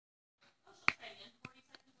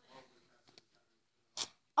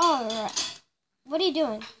Alright. What are you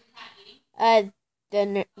doing?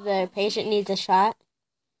 The patient needs a shot.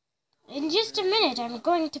 In just a minute, I'm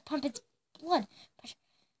going to pump its blood.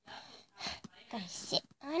 Gotta sit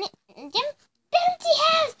on it and jump. Bouncy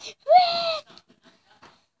house! Whee!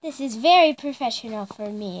 This is very professional for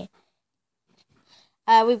me.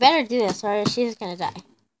 We better do this or she's gonna die.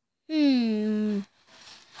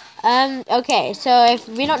 Okay, so if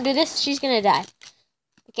we don't do this, she's gonna die.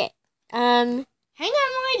 Okay. Hang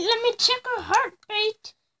on, wait, let me check her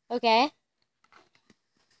heartbeat. Okay.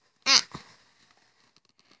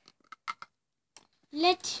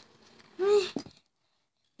 Let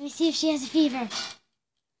me see if she has a fever.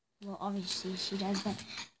 Well, obviously she does, but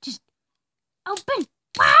just open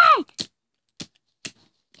wide.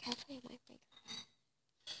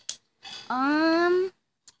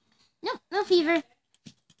 No fever.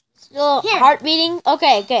 Still Here. heart beating?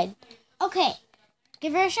 Okay, good. Okay,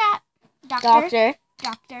 give her a shot. Doctor.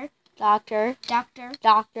 Doctor. Doctor. Doctor.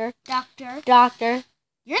 Doctor. Doctor. Doctor.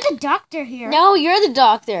 You're the doctor here. No, you're the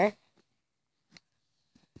doctor.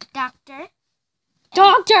 Doctor.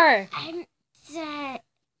 Doctor! I'm sorry.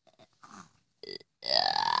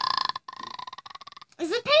 Is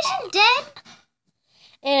the patient dead?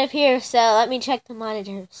 It appears so. Let me check the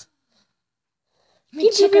monitors.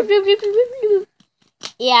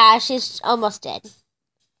 Yeah, she's almost dead.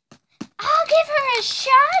 I'll give her a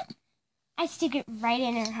shot. I stick it right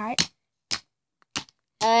in her heart.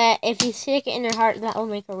 If you stick it in her heart, that will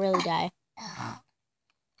make her really die.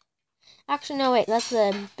 Actually, no, wait. That's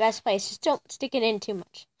the best place. Just don't stick it in too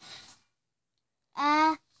much.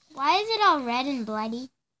 Why is it all red and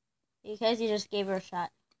bloody? Because you just gave her a shot.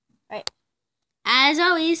 Right. As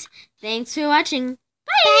always, thanks for watching.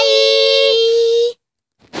 Bye! Bye.